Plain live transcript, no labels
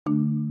Hello,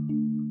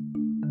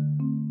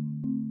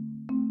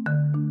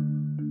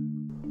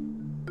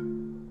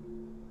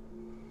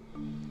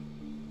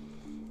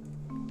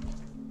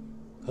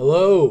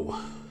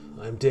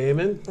 I'm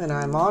Damon. And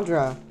I'm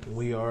Audra.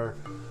 We are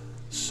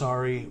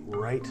Sorry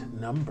Right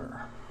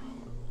Number.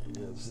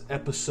 It's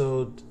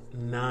episode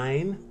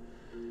 9.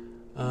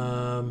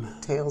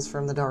 Tales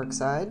from the Dark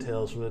Side.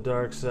 Tales from the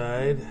Dark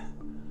Side.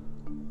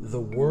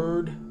 The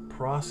Word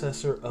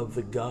Processor of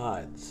the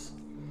Gods.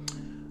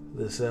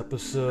 This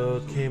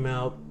episode came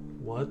out,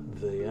 what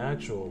the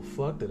actual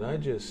fuck did I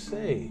just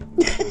say,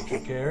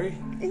 Richard Carey?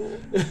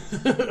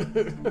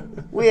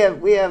 We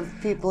have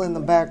people in the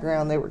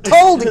background. They were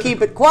told to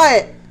keep it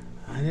quiet.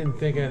 I didn't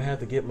think I'd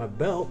have to get my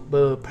belt, but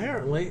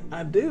apparently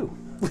I do.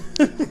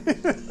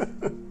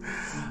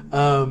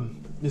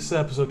 This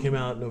episode came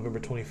out November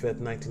 25th,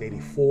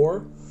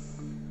 1984.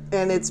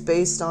 And it's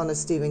based on a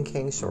Stephen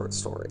King short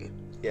story.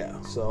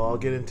 Yeah, so I'll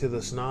get into the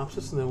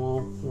synopsis and then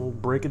we'll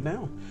break it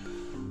down.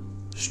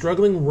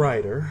 Struggling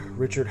writer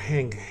Richard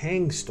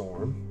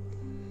Hangstorm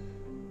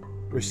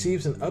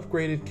receives an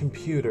upgraded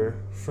computer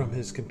from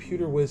his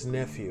computer whiz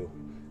nephew,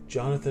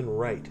 Jonathan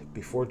Wright,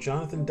 before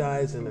Jonathan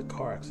dies in a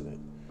car accident.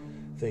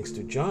 Thanks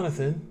to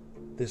Jonathan,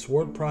 this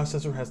word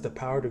processor has the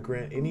power to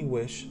grant any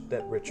wish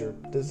that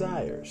Richard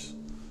desires.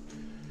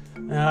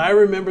 Now, I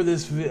remember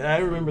this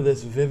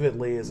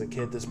vividly as a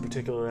kid. This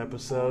particular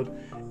episode,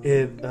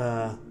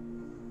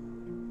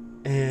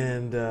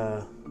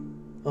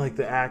 like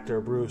the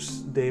actor Bruce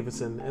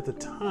Davison at the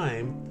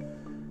time,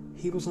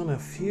 he was on a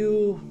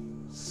few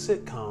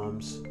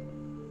sitcoms.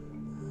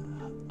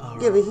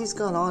 Yeah, but he's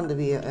gone on to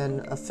be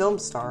a film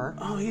star.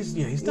 Oh, he's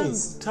done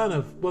a ton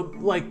of, well,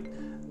 like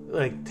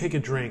take a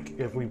drink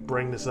if we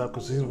bring this up,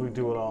 because we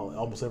do it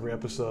almost every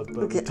episode,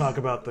 but okay. We talk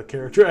about the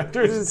character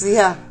actors.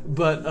 Yeah.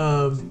 But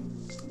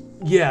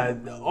yeah,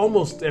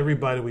 almost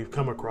everybody we've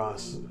come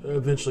across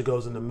eventually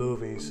goes into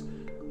movies.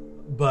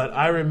 But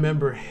I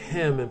remember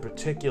him in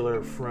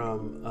particular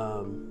from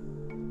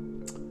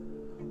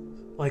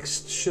like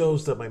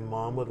shows that my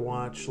mom would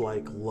watch,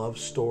 like Love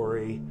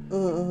Story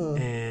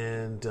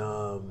and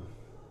The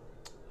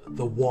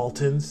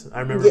Waltons.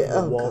 I remember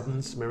The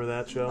Waltons. God. Remember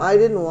that show? I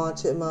didn't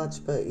watch it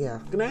much, but yeah.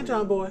 Good night,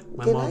 John Boy.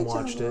 My mom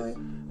watched it.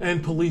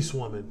 And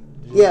Policewoman.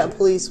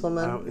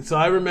 Policewoman. So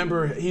I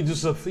remember he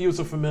was a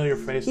familiar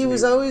face. He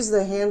was always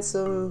the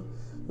handsome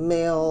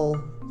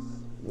male,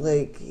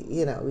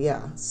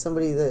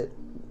 somebody that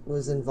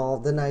was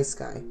involved, the nice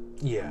guy.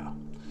 Yeah.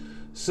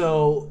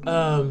 So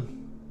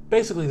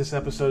basically, this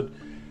episode,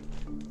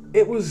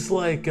 it was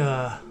like.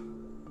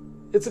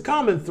 It's a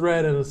common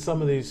thread in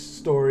some of these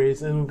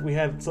stories, and we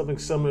had something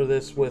similar to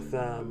this with,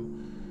 I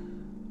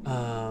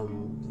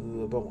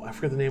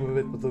forget the name of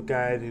it, with the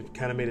guy who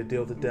kind of made a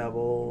deal with the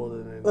devil,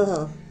 and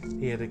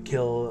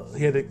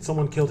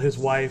someone killed his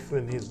wife,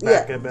 and his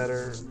back got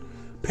better.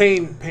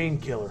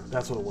 Painkiller,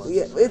 that's what it was.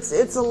 Yeah,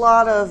 it's a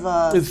lot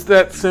of. It's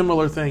that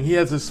similar thing. He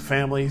has this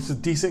family. He's a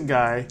decent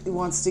guy. He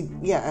wants to,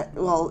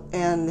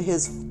 and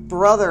his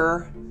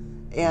brother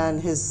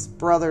and his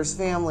brother's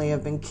family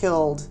have been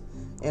killed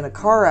in a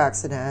car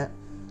accident,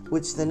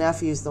 which the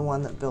nephew's the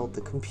one that built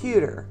the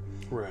computer.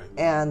 Right.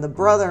 And the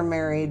brother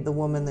married the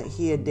woman that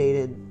he had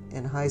dated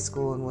in high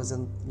school and was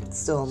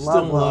still in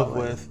love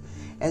with.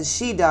 And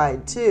she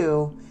died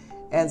too.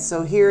 And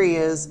so here he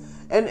is.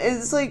 And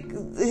it's like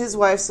his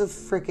wife's a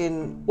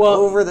freaking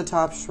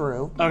over-the-top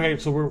shrew. Okay,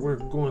 so we're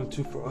going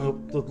too far.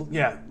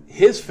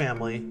 His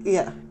family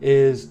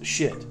is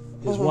shit.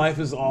 His wife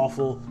is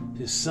awful.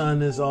 His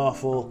son is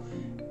awful.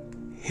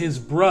 His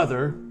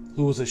brother,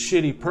 who was a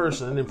shitty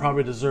person and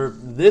probably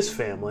deserved this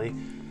family,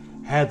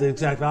 had the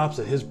exact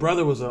opposite. His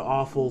brother was an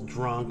awful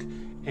drunk,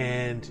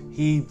 and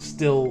he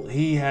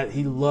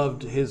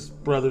loved his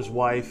brother's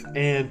wife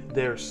and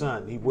their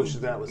son. He wishes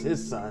that was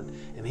his son,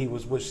 and he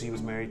wished he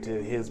was married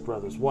to his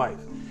brother's wife.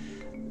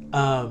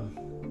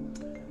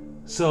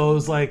 So it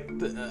was like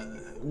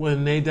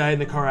when they died in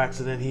the car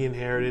accident, he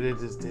inherited it.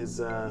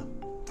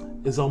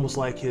 It's almost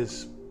like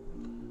his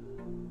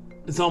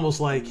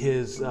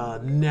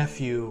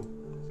nephew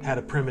had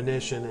a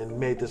premonition and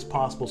made this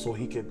possible so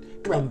he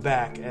could come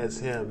back as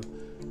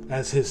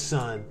his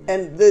son.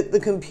 And the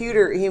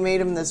computer, he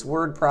made him this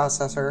word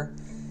processor,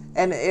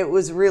 and it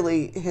was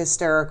really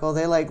hysterical.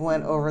 They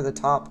went over the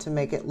top to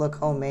make it look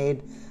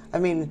homemade. I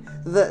mean,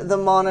 the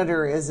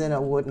monitor is in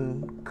a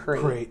wooden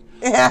crate.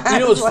 Yeah, you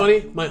know what's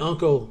funny? My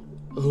uncle,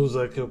 who's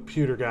a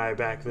computer guy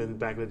back in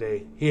the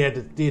day, he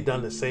had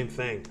done the same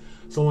thing.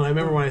 So when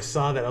I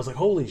saw that, I was like,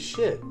 holy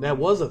shit, that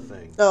was a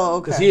thing. Oh,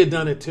 okay. Because he had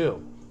done it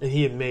too. And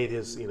he had made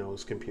his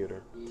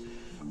computer.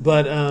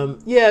 But,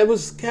 it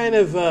was kind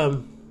of,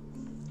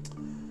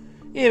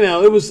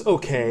 it was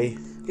okay.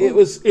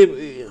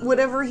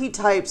 Whatever he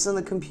types on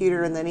the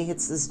computer and then he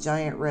hits this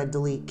giant red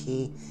delete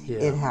key,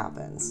 it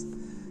happens.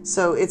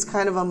 So it's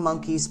kind of a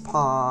monkey's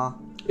paw.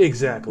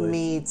 Exactly.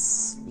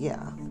 Meets,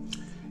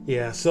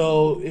 Yeah,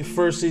 so at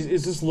first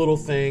it's just little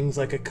things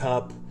like a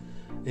cup.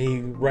 And he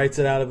writes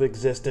it out of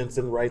existence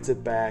and writes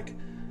it back.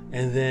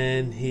 And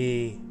then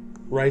he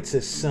writes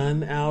his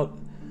son out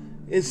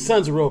his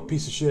son's a real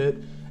piece of shit.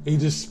 He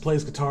just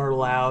plays guitar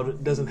loud.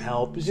 It doesn't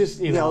help. It's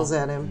just, yells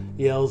at him.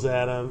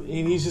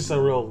 And he's just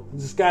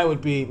this guy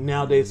would be,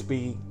 nowadays,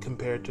 be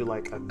compared to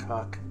like a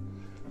cuck.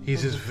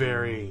 He's just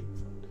very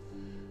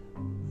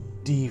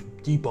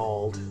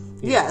deballed.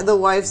 Yeah, the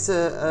wife's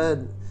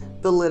a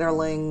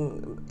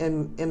belittling,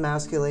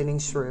 emasculating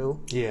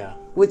shrew. Yeah.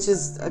 Which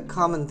is a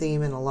common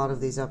theme in a lot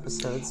of these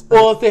episodes.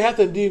 Well, if they have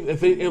to do,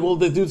 they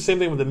do the same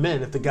thing with the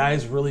men. If the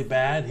guy's really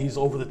bad, he's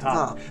over the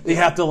top. They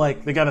have to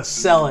they got to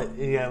sell it.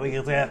 Yeah,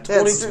 they have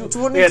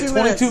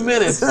 22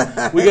 minutes.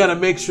 We got to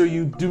make sure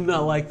you do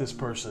not like this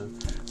person.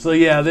 So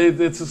yeah,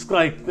 it's just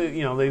like they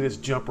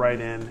just jump right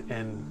in,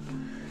 and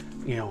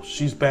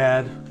she's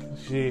bad.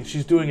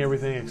 She's doing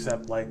everything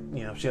except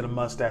if she had a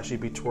mustache,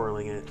 she'd be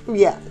twirling it.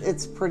 Yeah,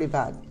 it's pretty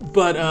bad.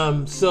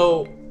 But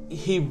so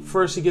he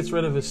gets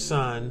rid of his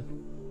son.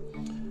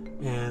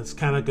 And it's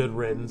kind of good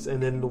riddance.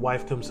 And then the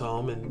wife comes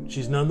home, and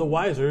she's none the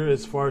wiser.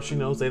 As far as she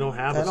knows, they don't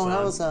have a son. They don't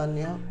have a son,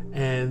 yeah.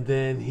 And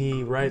then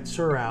he writes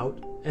her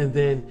out. And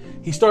then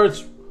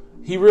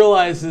he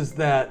realizes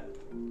that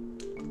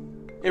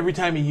every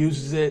time he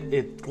uses it,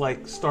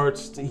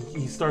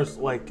 he starts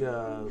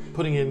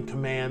putting in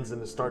commands,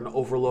 and it's starting to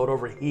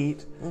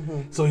overheat.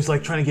 Mm-hmm. So he's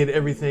trying to get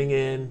everything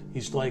in.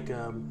 He's like,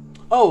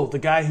 the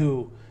guy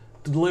who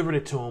delivered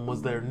it to him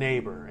was their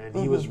neighbor. And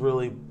he was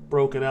really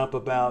broken up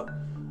about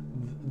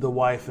the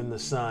wife and the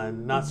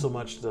son, not so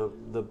much the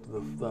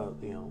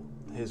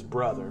his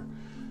brother,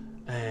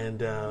 and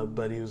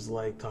but he was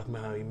talking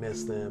about how he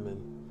missed them,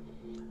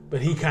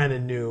 but he kind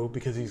of knew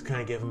because he's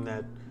kind of giving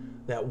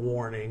that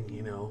warning,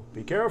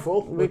 be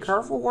careful,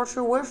 careful what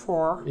you wish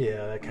for.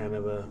 Yeah, that kind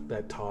of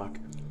that talk.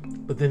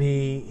 But then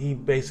he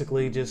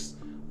basically just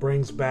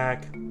brings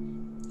back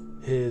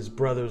his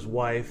brother's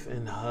wife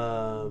and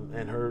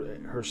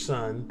her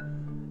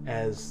son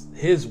as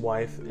his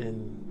wife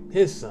and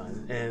his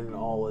son,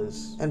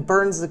 and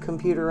burns the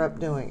computer up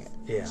doing it.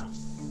 Yeah,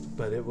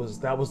 but that was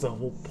the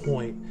whole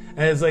point.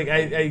 And it's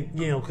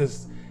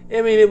because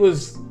it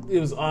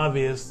was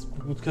obvious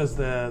because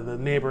the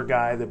neighbor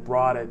guy that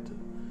brought it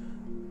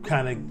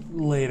kind of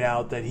laid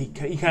out that he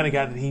kind of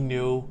got it. He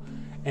knew,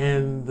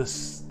 and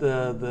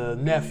the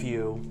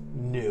nephew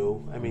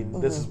knew.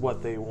 This is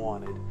what they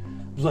wanted.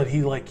 It was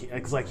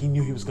he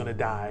knew he was going to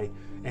die,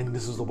 and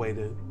this is the way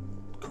to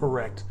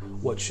correct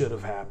what should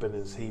have happened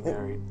is he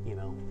married,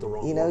 the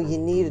wrong woman. You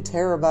need a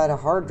terabyte of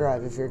hard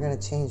drive if you're going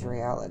to change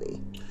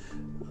reality.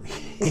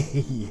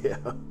 Yeah.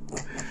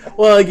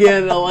 Well,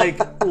 again, like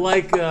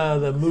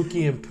the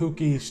Mookie and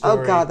Pookie story.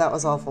 Oh God, that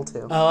was awful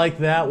too. I like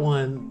that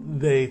one.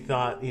 They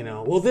thought,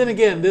 Well, then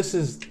again, this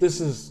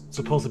is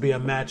supposed to be a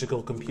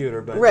magical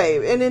computer, but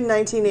right. And in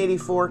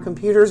 1984,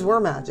 computers were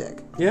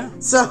magic. Yeah.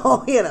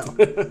 So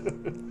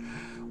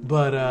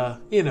But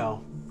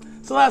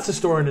so that's the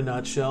story in a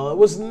nutshell. It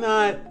was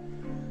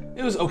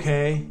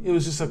okay. It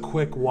was just a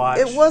quick watch.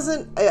 It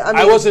wasn't.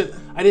 I wasn't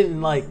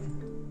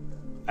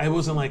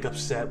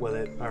upset with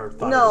it or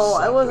thought. No,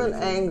 I wasn't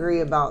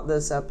angry about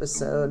this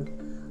episode.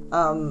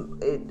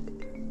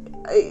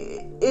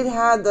 It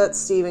had that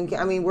Stephen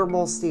King. We're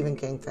both Stephen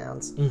King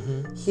fans,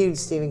 huge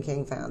Stephen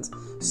King fans.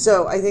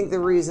 So I think the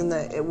reason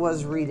that it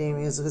was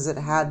reading is because it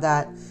had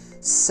that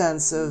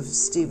sense of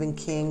Stephen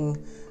King.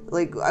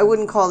 I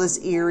wouldn't call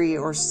this eerie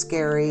or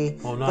scary,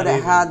 but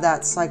it had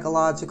that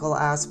psychological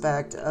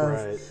aspect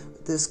of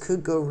this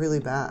could go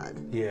really bad.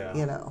 Yeah.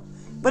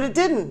 But it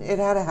didn't. It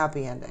had a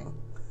happy ending.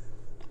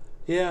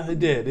 Yeah, it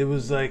did. It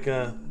was it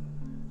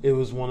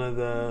was one of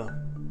the,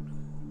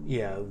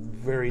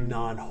 very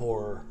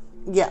non-horror.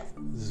 Yeah.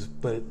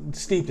 But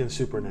steeped in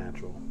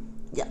supernatural.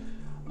 Yeah.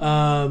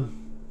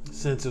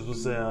 Since it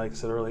was, like I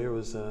said earlier,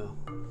 this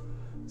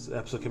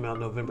episode came out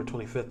November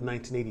 25th,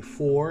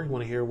 1984. You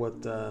want to hear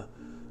what...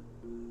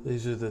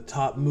 these are the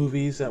top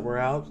movies that were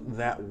out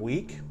that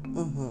week.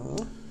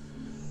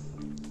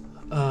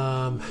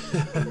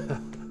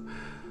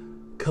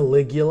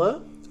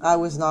 Caligula. I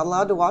was not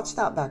allowed to watch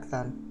that back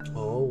then.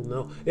 Oh,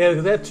 no. Yeah,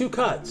 because they had two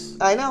cuts.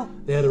 I know.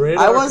 They had a rated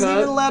R cut. I wasn't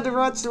even allowed to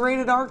watch the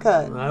rated R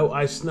cut.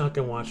 I snuck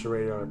and watched the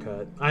rated R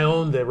cut. I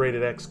owned the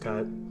rated X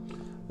cut.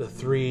 The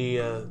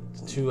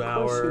 2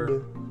 hour. Of course you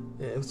do.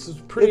 Yeah, it's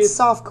pretty... It's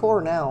soft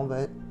core now,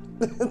 but...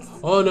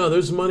 Oh, no,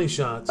 there's money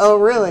shots. Oh,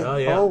 really? Oh,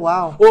 yeah. Oh,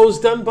 wow. Well, it was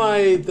done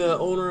by the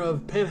owner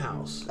of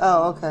Penthouse.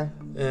 Oh, okay.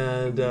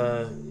 And,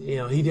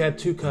 he had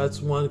two cuts.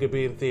 One could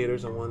be in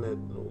theaters and one that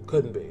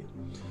couldn't be.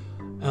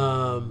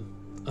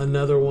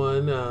 Another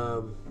one,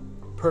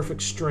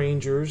 Perfect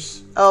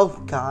Strangers. Oh,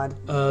 God.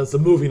 It's a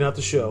movie, not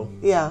the show.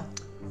 Yeah.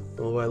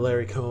 By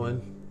Larry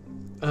Cohen.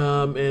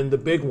 And the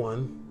big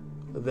one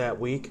that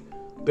week,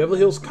 Beverly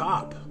Hills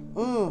Cop.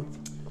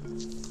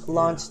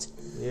 Launched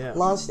Yeah.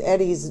 Launched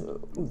Eddie's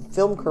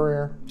film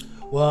career.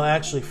 Well,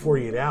 actually,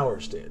 48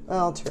 Hours did.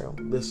 Oh, true.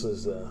 This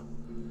was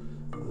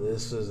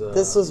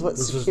what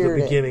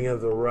secured the beginning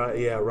of the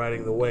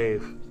riding the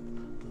wave.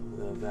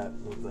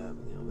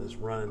 This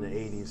run in the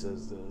 80s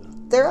as the.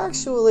 There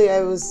actually,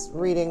 I was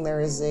reading, there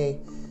is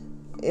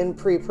in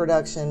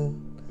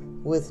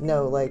pre-production with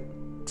no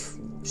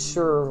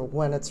sure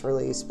when it's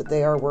released, but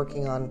they are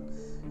working on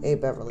a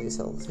Beverly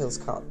Hills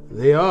Cop.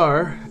 They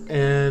are,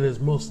 and is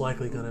most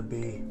likely going to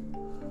be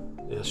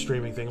a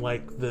streaming thing.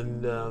 Like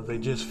they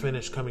just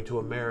finished Coming to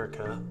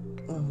America,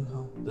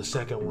 the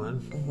second one.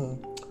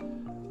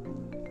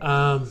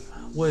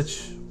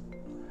 Which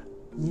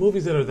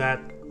movies that are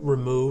that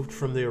removed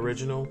from the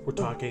original, we're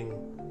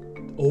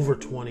talking over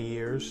 20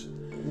 years,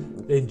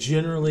 they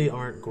generally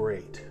aren't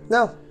great.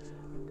 No.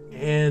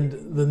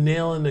 And the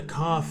nail in the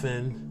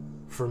coffin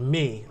for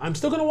me, I'm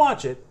still going to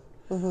watch it,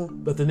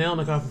 but the nail in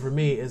the coffin for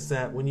me is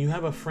that when you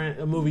have a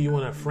movie you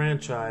want to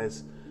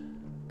franchise,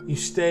 you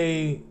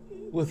stay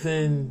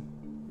within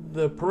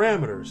the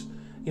parameters.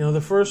 You know, the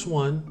first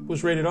one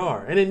was rated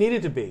R, and it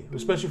needed to be,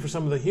 especially for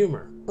some of the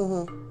humor.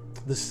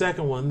 The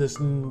second one, this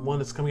one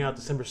that's coming out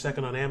December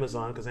 2nd on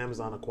Amazon, because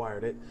Amazon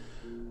acquired it,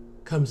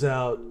 comes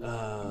out,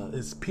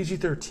 it's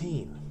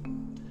PG-13.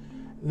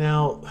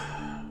 Now,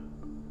 I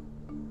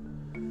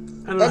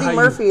don't know Eddie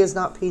Murphy is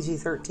not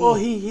PG-13. Well,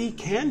 he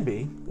can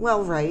be.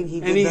 Well, right.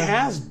 He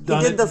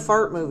did the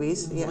fart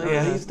movies.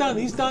 Yeah, he's done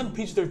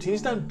PG-13.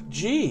 He's done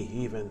G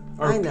even,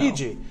 or I know.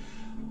 PG.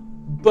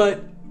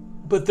 But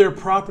they're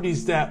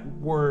properties that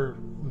were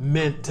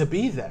meant to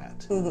be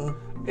that.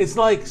 It's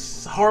like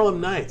Harlem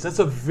Nights. That's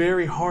a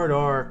very hard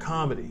R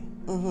comedy.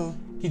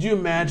 Could you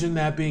imagine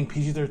that being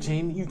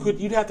PG-13?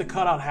 You'd have to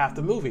cut out half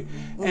the movie.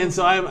 And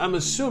so I'm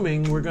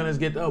assuming we're going to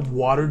get a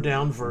watered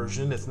down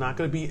version that's not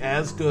going to be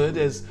as good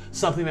as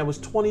something that was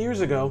 20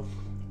 years ago.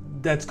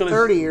 That's going to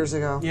 30 years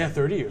ago. Yeah,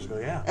 30 years ago.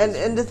 Yeah.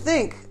 And to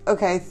think,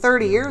 okay,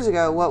 30 years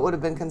ago, what would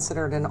have been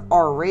considered an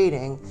R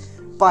rating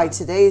by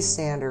today's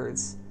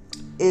standards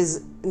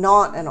is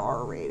not an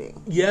R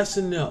rating. Yes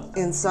and no.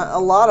 In a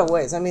lot of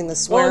ways. I mean, the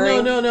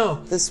swearing. Oh, no.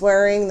 The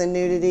swearing, the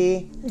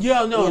nudity.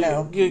 Yeah,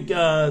 no.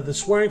 The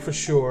swearing for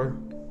sure.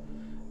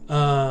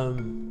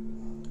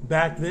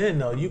 Back then,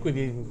 though, you could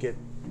even get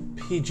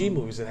PG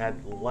movies that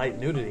had light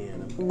nudity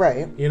in them.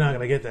 Right. You're not going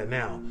to get that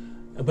now.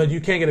 But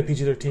you can't get a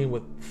PG-13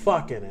 with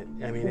fuck in it.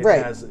 I mean, it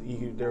has.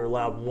 They're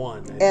allowed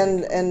one.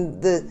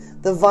 And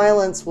the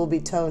violence will be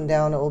toned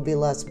down. It will be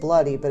less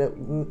bloody, but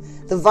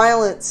the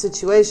violent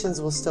situations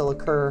will still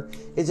occur.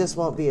 It just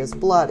won't be as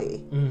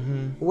bloody.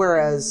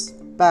 Whereas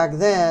back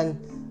then,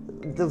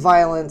 the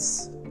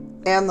violence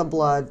and the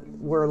blood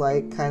were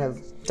like kind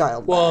of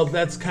dialed back. Well,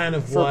 that's kind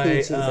of for why.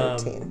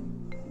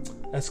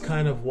 PG-13. That's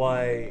kind of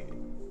why.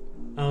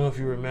 I don't know if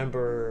you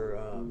remember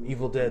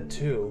Evil Dead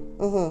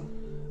 2.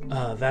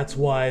 That's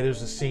why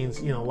there's a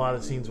lot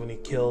of scenes when he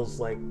kills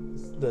like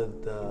the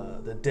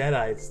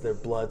Deadites, their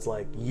blood's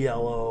like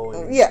yellow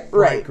and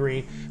bright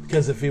green,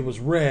 because if it was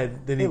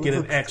red, then he'd get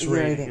an X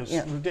rating. It was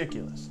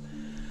ridiculous.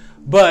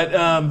 But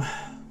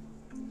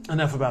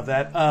enough about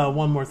that.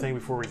 One more thing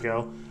before we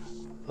go.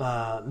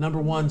 Number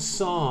one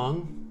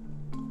song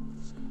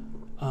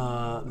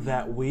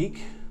that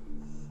week.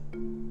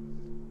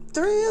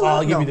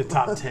 I'll give you the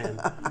top 10.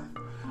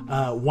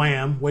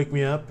 Wham! Wake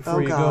Me Up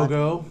Before You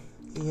Go.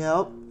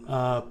 Yep.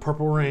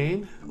 Purple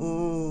Rain.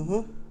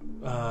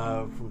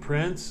 From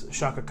Prince.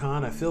 Shaka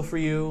Khan, I Feel For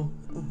You.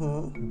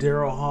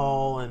 Daryl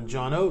Hall and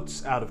John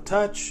Oates, Out of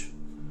Touch.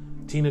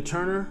 Tina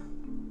Turner,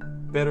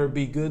 Better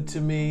Be Good to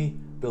Me.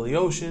 Billy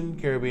Ocean,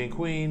 Caribbean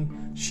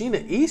Queen.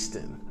 Sheena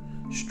Easton,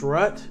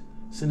 Strut.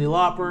 Cyndi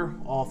Lauper,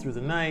 All Through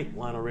the Night.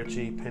 Lionel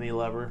Richie, Penny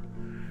Lover.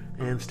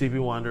 And Stevie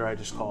Wonder, I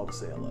Just Called to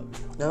Say I Love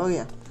You. Oh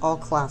yeah, all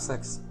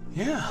classics.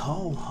 Yeah,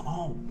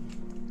 all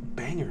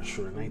bangers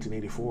for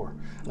 1984.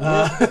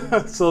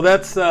 So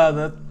that's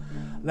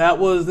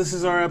this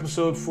is our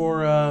episode for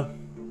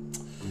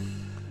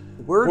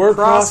Word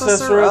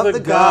Processor of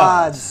the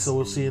Gods. So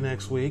we'll see you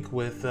next week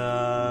with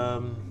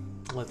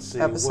let's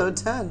see, episode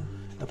 10.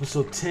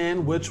 Episode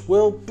 10, which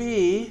will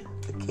be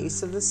The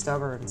Case of the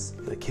Stubborns.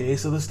 The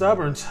Case of the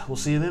Stubborns. We'll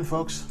see you then,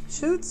 folks.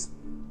 Shoots.